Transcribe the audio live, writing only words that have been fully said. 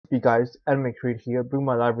up, you guys? Anime Creed here, bring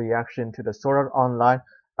my live reaction to the Sword Art Online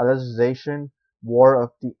Alicization War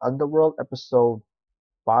of the Underworld, episode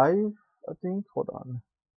 5, I think. Hold on.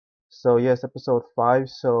 So yes, episode 5.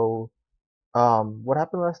 So what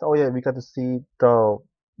happened last? Oh yeah, we got to see the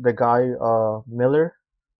guy Miller.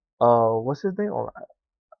 What's his name? It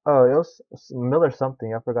was Miller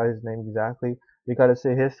something. I forgot his name exactly. We got to see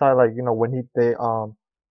his side, like when they kind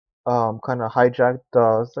of hijacked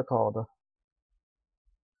what's it called,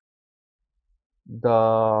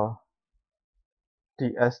 the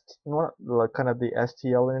what, like kind of the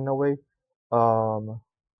STL in a way. Um,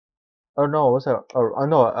 oh no, what's that? Oh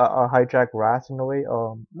no, a hijack Ras in a way.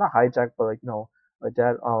 Not hijack, but like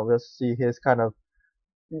that. We'll see his kind of.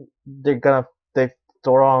 They're gonna they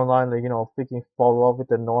throw online, like freaking fall in love with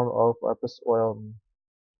the norm of episode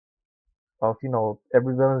of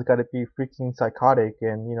every villain's got to be freaking psychotic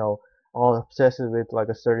and all obsessed with like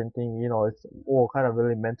a certain thing. It's all kind of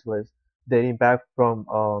really mentalist, dating back from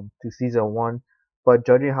to season 1. But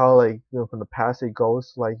judging how, like, from the past it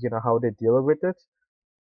goes, like how they deal with it,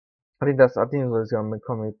 I think it's gonna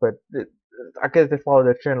come in. But I guess they follow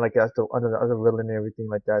the trend, like as the other villain and everything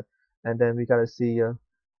like that. And then we gotta see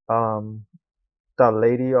um that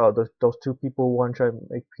lady, or those two people who want to try to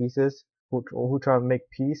make pieces, who try to make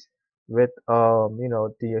peace with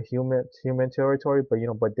the human territory, but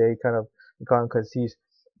but they kind of gone because he's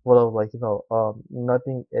full of, like,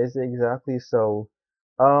 nothing is exactly. So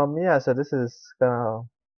yeah, so this is gonna,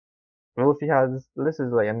 we'll see how this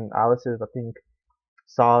is like an analysis. I think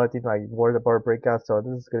solid, like where the bar breakout. So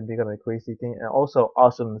this is gonna be kind of a crazy thing. And also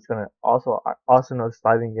awesome is gonna also awesome is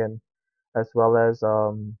diving in, as well as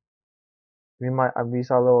we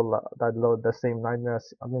saw a little the same nightmare.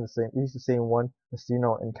 I mean, the same one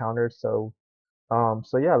Casino encountered. So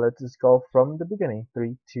so yeah, let's just go from the beginning.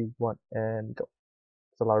 3, 2, 1, and go.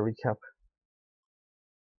 It's a lot of recap.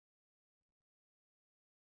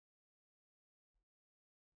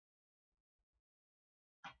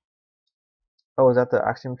 Oh, is that the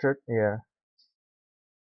action trick? Yeah,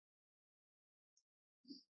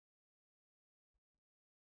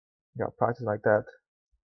 yeah, practice like that.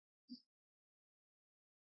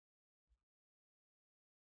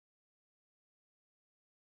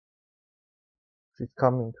 She's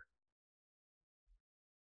coming.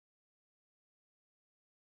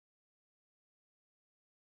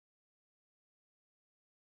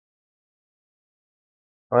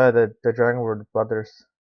 Oh yeah, the Dragon World brothers.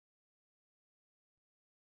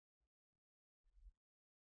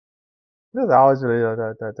 This is always really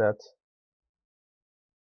that.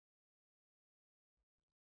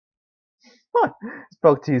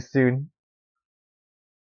 Spoke too soon.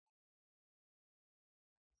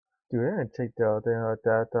 Dude, I didn't take the thing like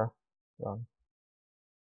that. Um,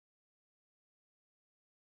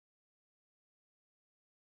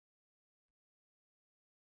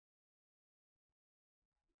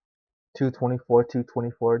 224,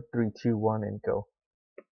 224, 3, 2, 1, and go.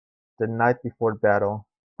 The night before battle.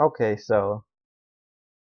 Okay, so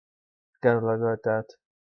gotta look at that.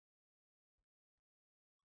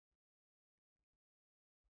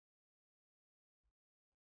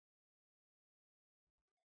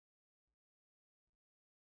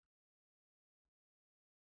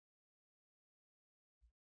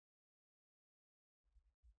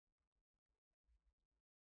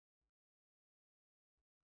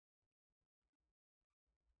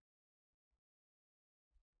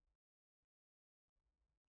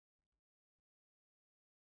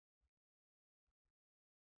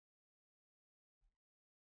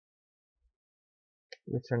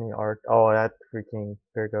 Returning art. Oh, that freaking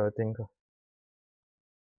there you go thing.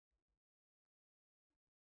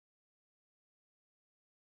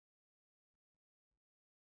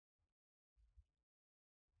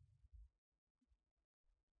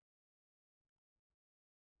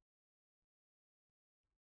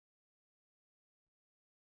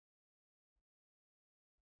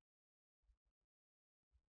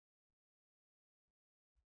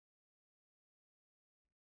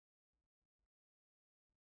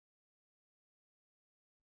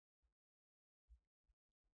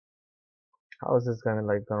 How is this gonna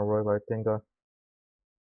work? I think.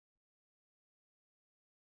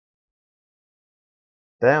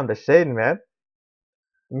 Damn, the shade, man.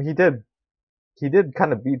 I mean, he did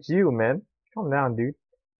kind of beat you, man. Calm down, dude.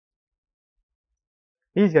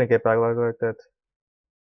 He's gonna get back like that.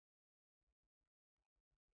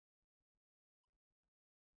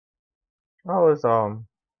 I was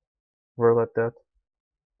work like that.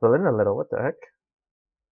 But in a little. What the heck?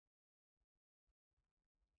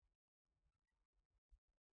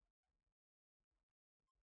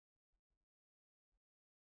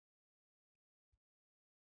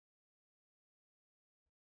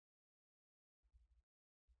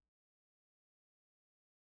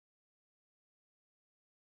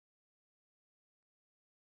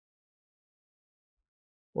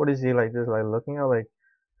 What is he like? Just like looking at like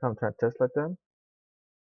some test like that?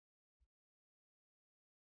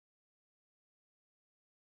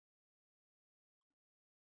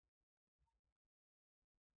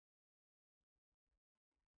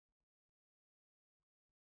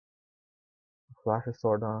 Flash his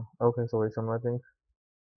sword on. Okay, so wait, something I think.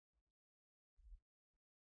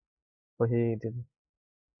 But he did.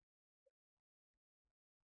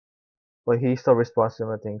 But he still responds to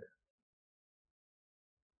him, I think.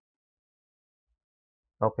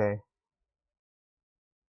 Okay.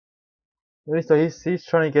 Really, so he's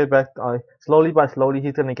trying to get back. Slowly by slowly,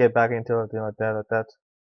 he's gonna get back into it, like that, like that.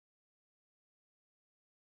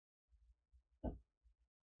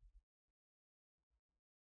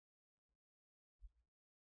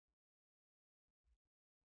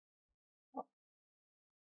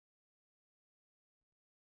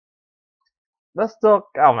 That's still.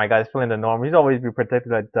 Oh my God, he's playing the norm. He's always be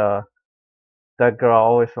protected like that girl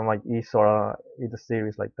always from like East or either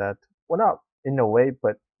series like that. Well, not in a way,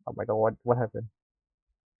 but oh my God, what happened?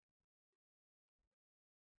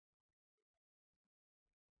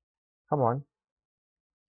 Come on,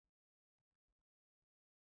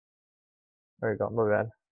 there you go. My bad.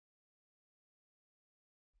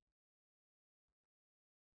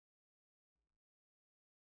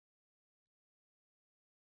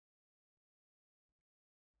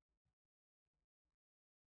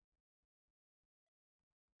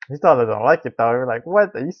 He still doesn't like it though. We're like,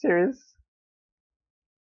 what? Are you serious?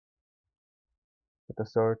 With the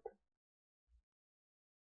sword.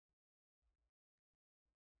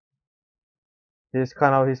 He's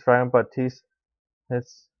kind of his friend, but his.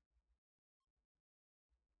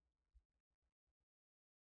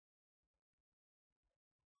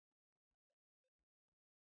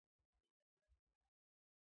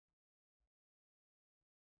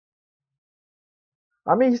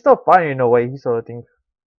 I mean, he's still funny in a way. He sort of think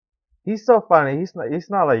he's so funny. He's not. He's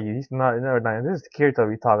not like he's not. Never mind. This is Kirito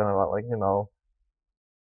we talking about. Like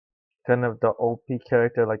kind of the OP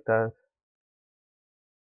character like that.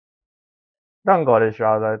 Don't go this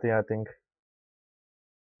route. I think. I think.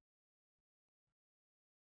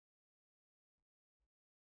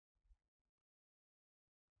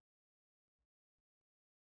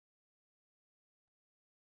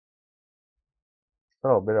 A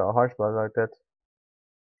little bit of a harsh, but like that.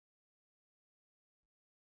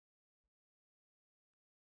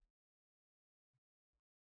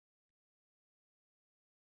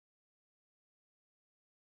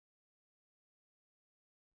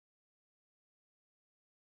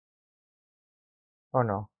 Oh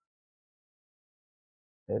no.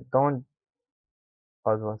 Don't.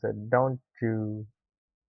 I was gonna say, don't you?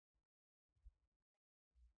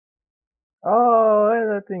 Oh,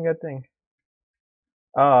 that's a thing. A thing.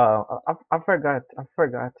 I forgot. I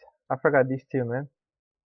forgot. I forgot these two, man.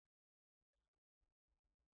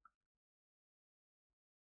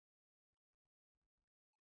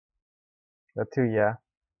 The two, yeah.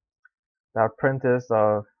 The apprentice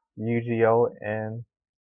of Yu-Gi-Oh and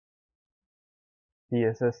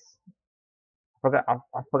DSS. Forgot.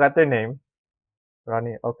 I forgot their name.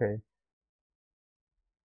 Ronnie. Okay.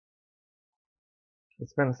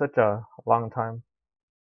 It's been such a long time.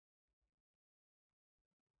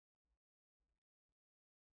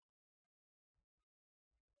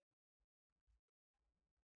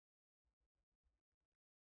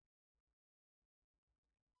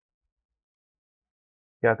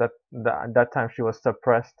 Yeah, that time she was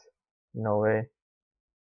suppressed. No way.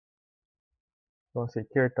 Don't see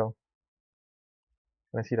Kirito.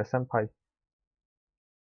 Gonna see the senpai.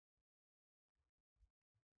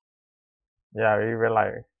 Yeah, we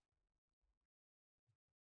realize.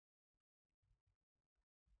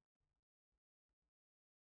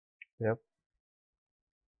 Yep.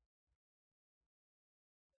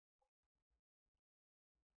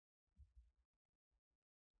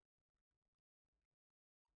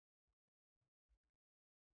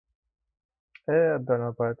 Yeah, I don't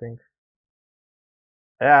know, but I think.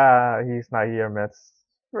 Yeah, he's not here, man.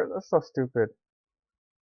 That's so stupid.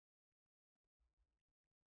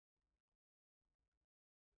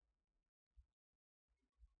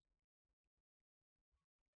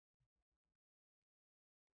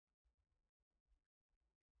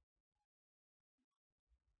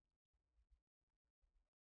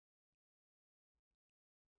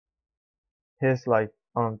 His like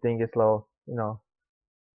thing is low,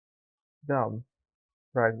 dumb,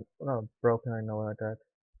 right? Not broken, I know like that.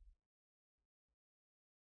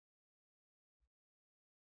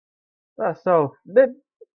 That's so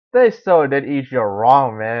they so did eat you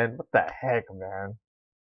wrong, man. What the heck, man?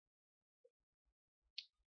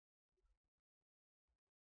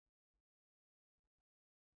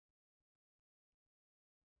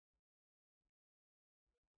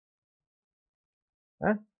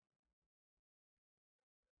 Eh?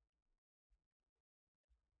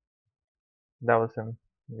 That was him.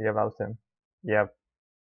 Yeah, that was him. Yep.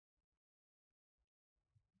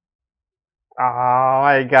 Oh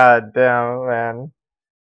my god, damn, man.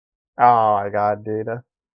 Oh my god, dude.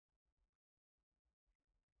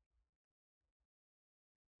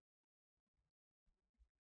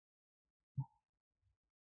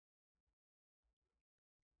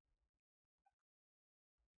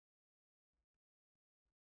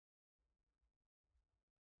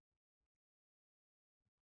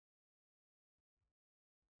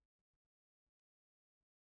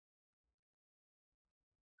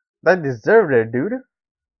 They deserved it, dude.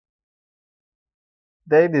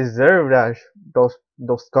 They deserve that.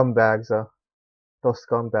 Those scumbags. Those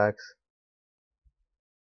scumbags.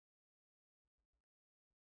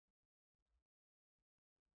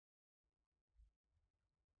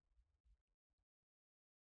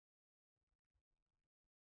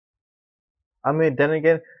 I mean, then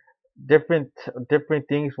again, different different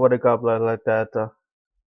things would have got like that.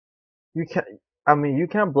 You can't. I mean, you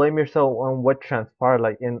can't blame yourself on what transpired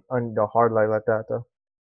like in on the hard light like that.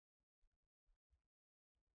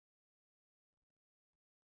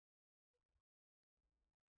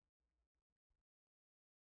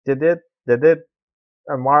 They did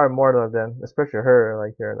admire more of them, especially her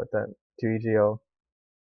like here like that to EGO.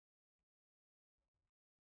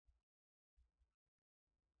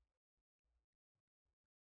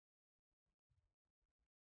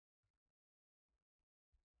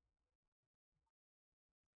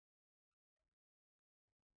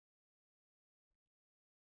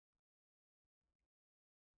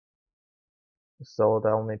 So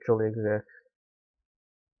that only truly exists.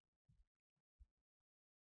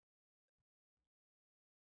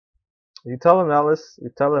 You tell him, Alice. You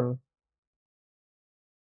tell him.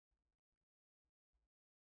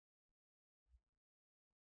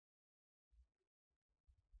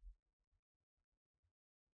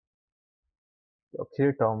 Yo,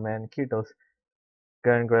 Kirito, man, Kirito's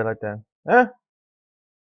going great like that. Eh?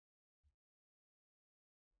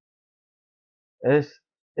 Is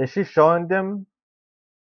is she showing them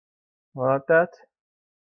like that?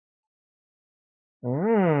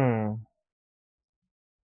 Mmm.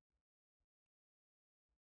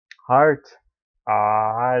 Heart.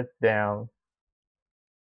 Ah, heart down.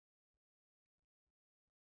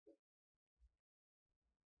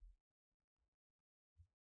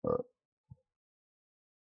 Uh,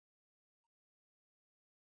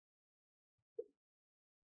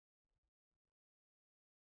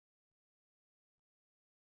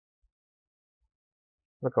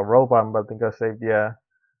 like a robot, but I think I saved. Yeah,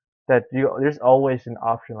 that you. There's always an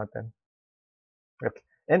option like that. Like,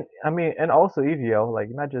 and I mean, and also EGO, like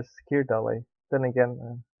not just Kirito. Like then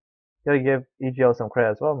again, gotta give EGO some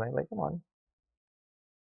credit as well, man. Like come on,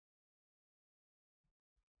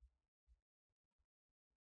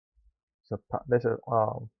 there's a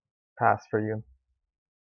pass for you.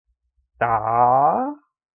 Ah,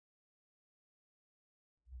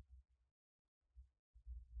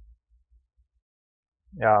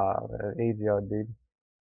 yeah, EGO, dude.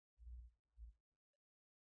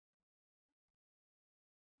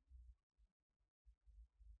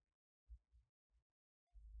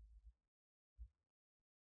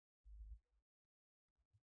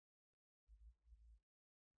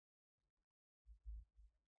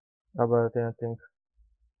 How about anything?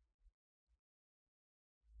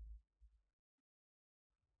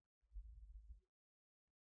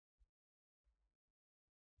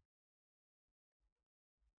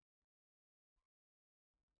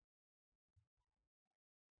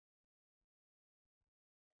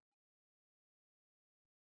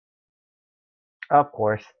 Of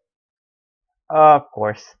course, of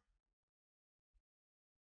course.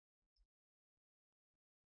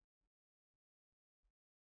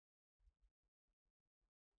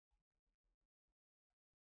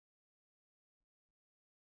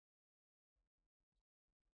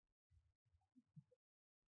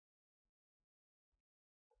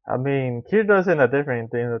 I mean, Kirito's in a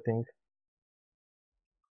different thing. I think.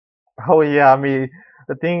 Oh yeah, I mean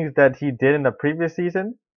the things that he did in the previous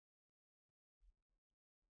season,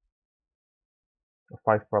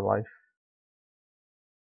 fight for life.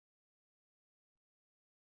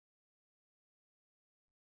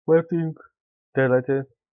 What do you they like it?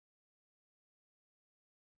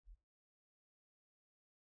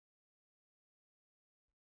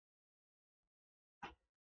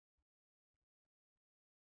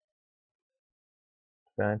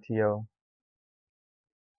 Vantio.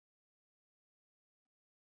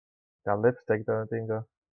 Got lipstick though, I think.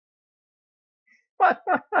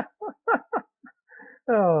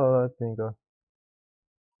 Oh, I think.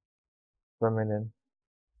 feminine.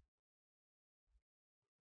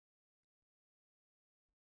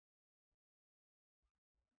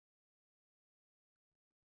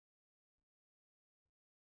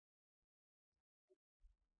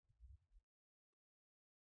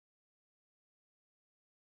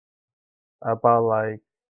 About like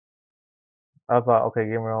about okay, give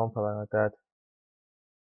me your own feeling like that.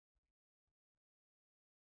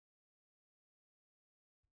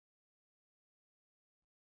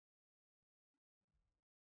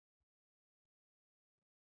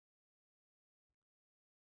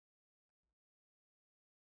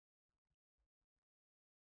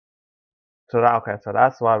 So that okay, so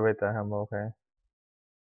that's why I rate that him okay.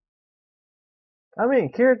 I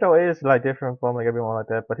mean, Kirito is like different from like everyone like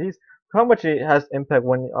that, but he's how much he has impact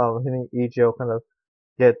when hitting Ijo kind of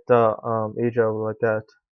get Ijo like that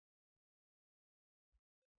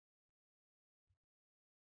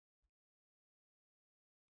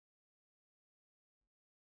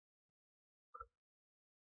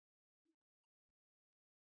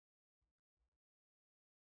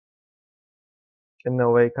in a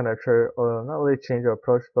way kind of not really change her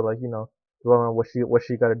approach, but like dwell on what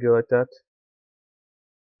she got to do like that.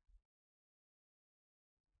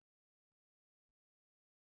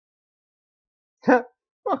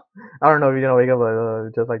 I don't know if you're gonna wake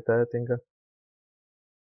up just like that. I think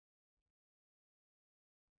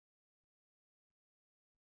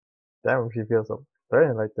damn, she feels so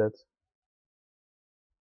threatened like that.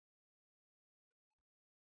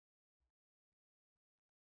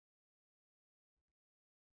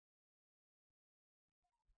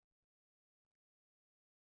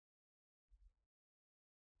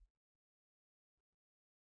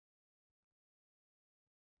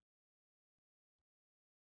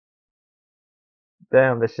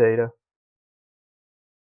 Damn the shader.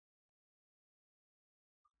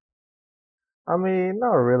 I mean,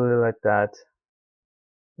 not really like that.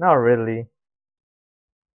 Not really.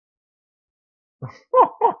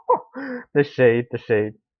 The shade, the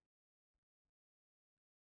shade.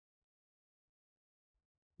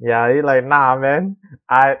 Yeah, he like, nah, man.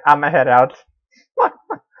 I'ma head out.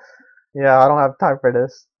 Yeah, I don't have time for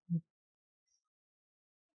this.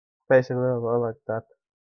 Basically, like that.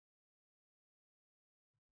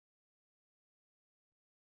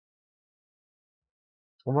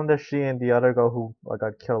 I wonder if she and the other girl who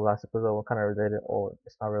got killed last episode were kind of related, or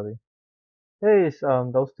it's not really. Hey, it's,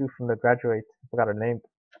 those two from the graduate. I forgot her name.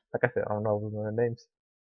 Like I said, I don't know their names.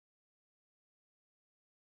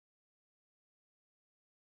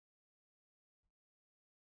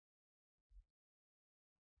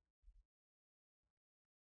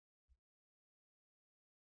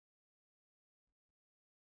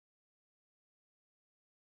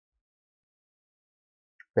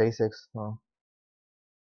 Basics. Oh.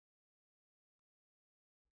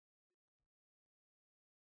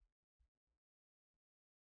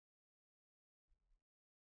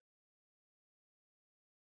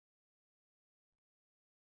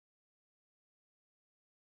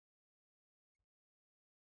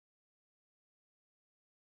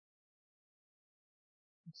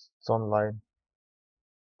 Sunlight.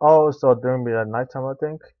 Oh, so during the nighttime, I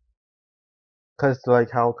think. Cause like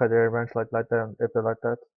how could they revenge like that if they're like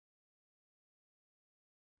that?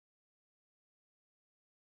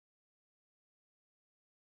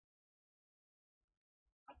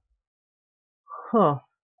 Huh.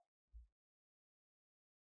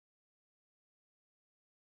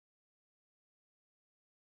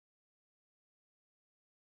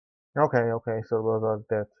 Okay, okay. So those are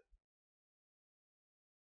that.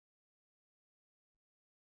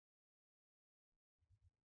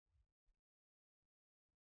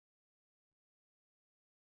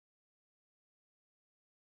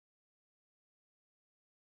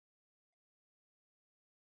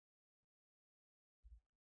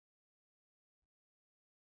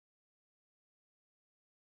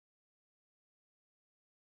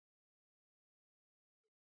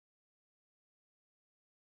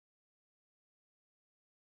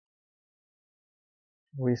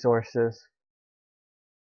 Resources.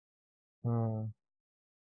 Hmm.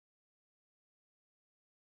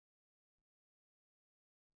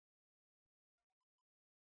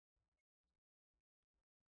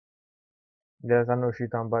 Yes, I know she's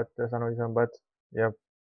talking about. Yes, I know you're talking about. Yep.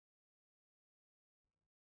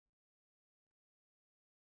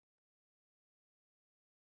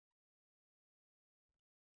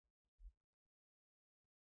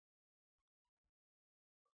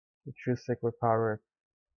 The true sacred power.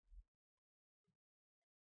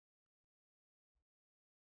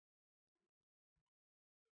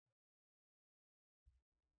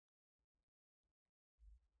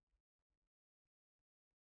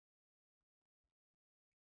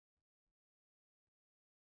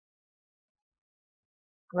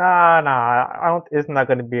 Nah. I don't. It's not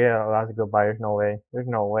gonna be a last goodbye. There's no way. There's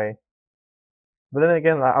no way. But then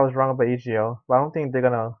again, I was wrong about Ichio. But I don't think they're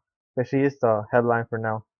gonna. But she is the headline for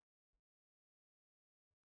now.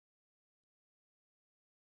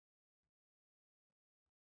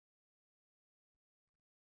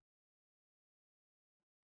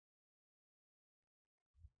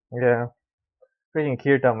 Yeah. Freaking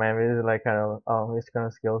Kirito, man. This is like kind of his kind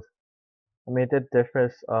of skills. I mean, it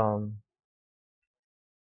differs.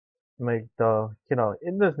 Make the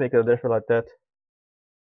it does make a difference like that.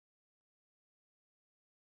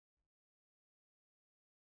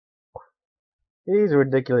 He's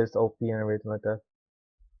ridiculous OP and everything like that.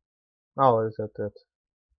 Oh, is that it?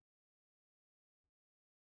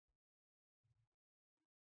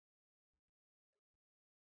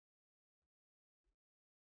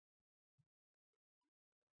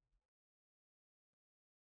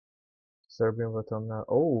 Serbian Vatana.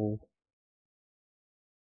 Oh,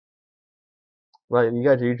 right. You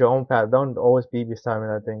got to use your own path. Don't always be beside me.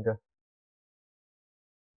 I think.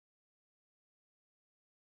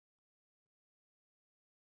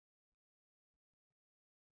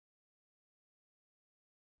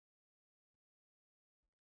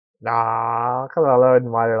 Nah, cause I love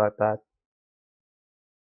admire like that.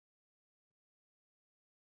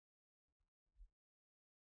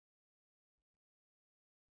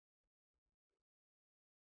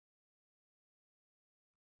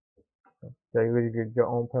 Yeah, you really get your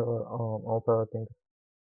own path. I think.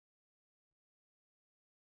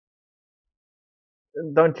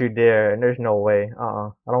 Don't you dare! There's no way. I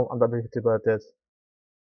don't. I'm not being too about this.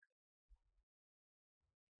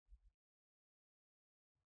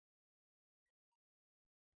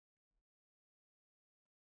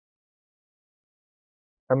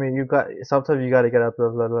 I mean, you got sometimes you got to get up a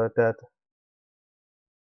little like that.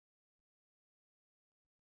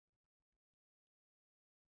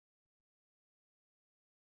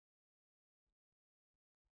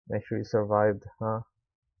 Make sure you survived, huh?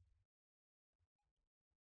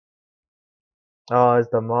 Oh, it's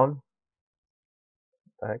the mom.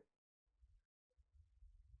 Like,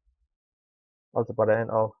 I was about to end.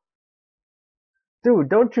 Oh, dude,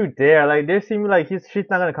 don't you dare! Like, they seem like she's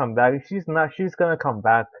not gonna come back. She's not. She's gonna come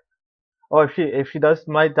back. Or if she does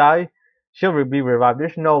might die, she'll be revived.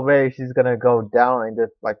 There's no way she's gonna go down and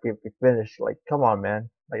just like be finished. Like, come on, man.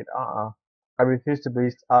 Like, I refuse to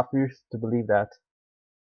believe. I refuse to believe that.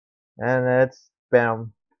 And it's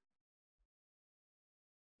bam.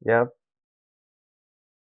 Yep.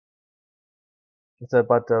 It's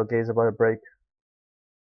about the game's about to break.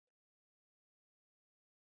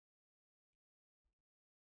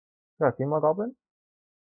 Got a female goblin.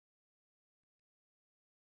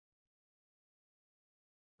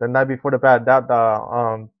 The night before the bat. That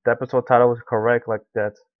the episode title was correct. Like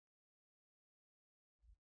that.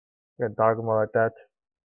 Yeah, Dogma like that.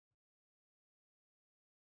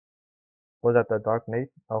 Was that the Dark Knight?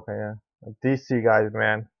 Okay, yeah. DC guys,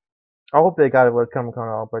 man. I hope they got it with coming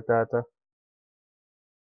up like that.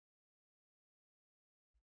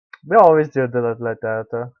 They always do it like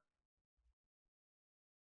that.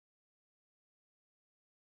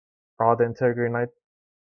 All the Integrity Knight.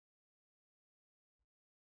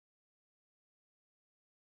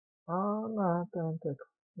 Oh, no, don't take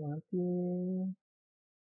lucky.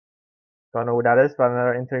 Don't know who that is, but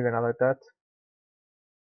another Integrity Knight like that.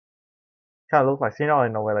 Kind of looks like Cena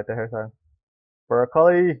in a way, like the hairstyle.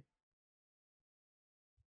 Broccoli.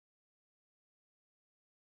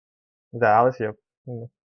 The Alice here.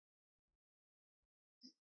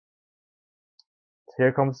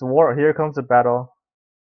 Here comes the war. Here comes the battle.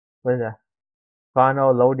 What is that?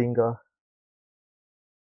 Final loading.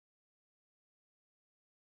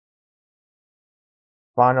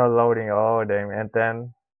 Final loading. Oh, damn. And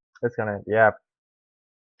then it's gonna. Yep.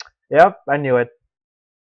 Yep. I knew it.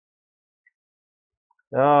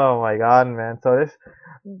 Oh my god, man. So this,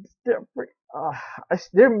 they're, uh,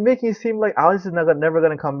 they're making it seem like Alice is never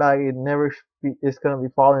gonna come back. It never is gonna be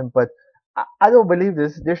falling. But I don't believe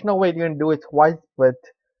this. There's no way they're gonna do it twice. But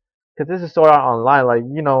because this is sort of online, like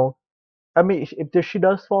I mean, if she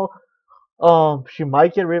does fall, she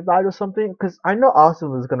might get revived or something. Because I know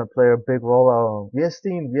Austin is gonna play a big role. We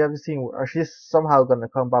haven't seen, or she's somehow gonna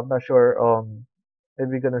come. But I'm not sure. If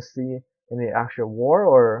we're gonna see in the actual war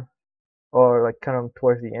or like kind of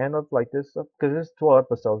towards the end of like this stuff because there's 12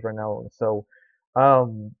 episodes right now. So,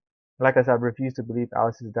 um, like I said, I refuse to believe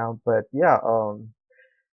Alice is down. But yeah,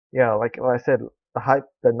 like I said, the hype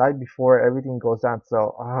the night before everything goes down.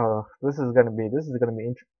 So, this is gonna be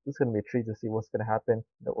a treat to see what's gonna happen.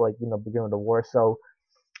 Like beginning of the war. So,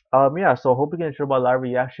 Yeah, so hope you can share my live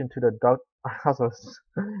reaction to the duck. Also,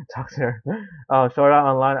 Doctor. Short out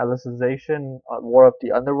online Alicization, War of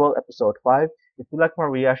the Underworld, episode 5. If you like my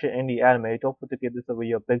reaction in the anime, don't forget to give this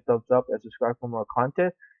video a big thumbs up and subscribe for more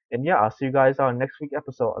content. And yeah, I'll see you guys on next week's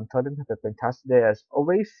episode. Until then, have a fantastic day as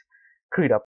always. Creed up.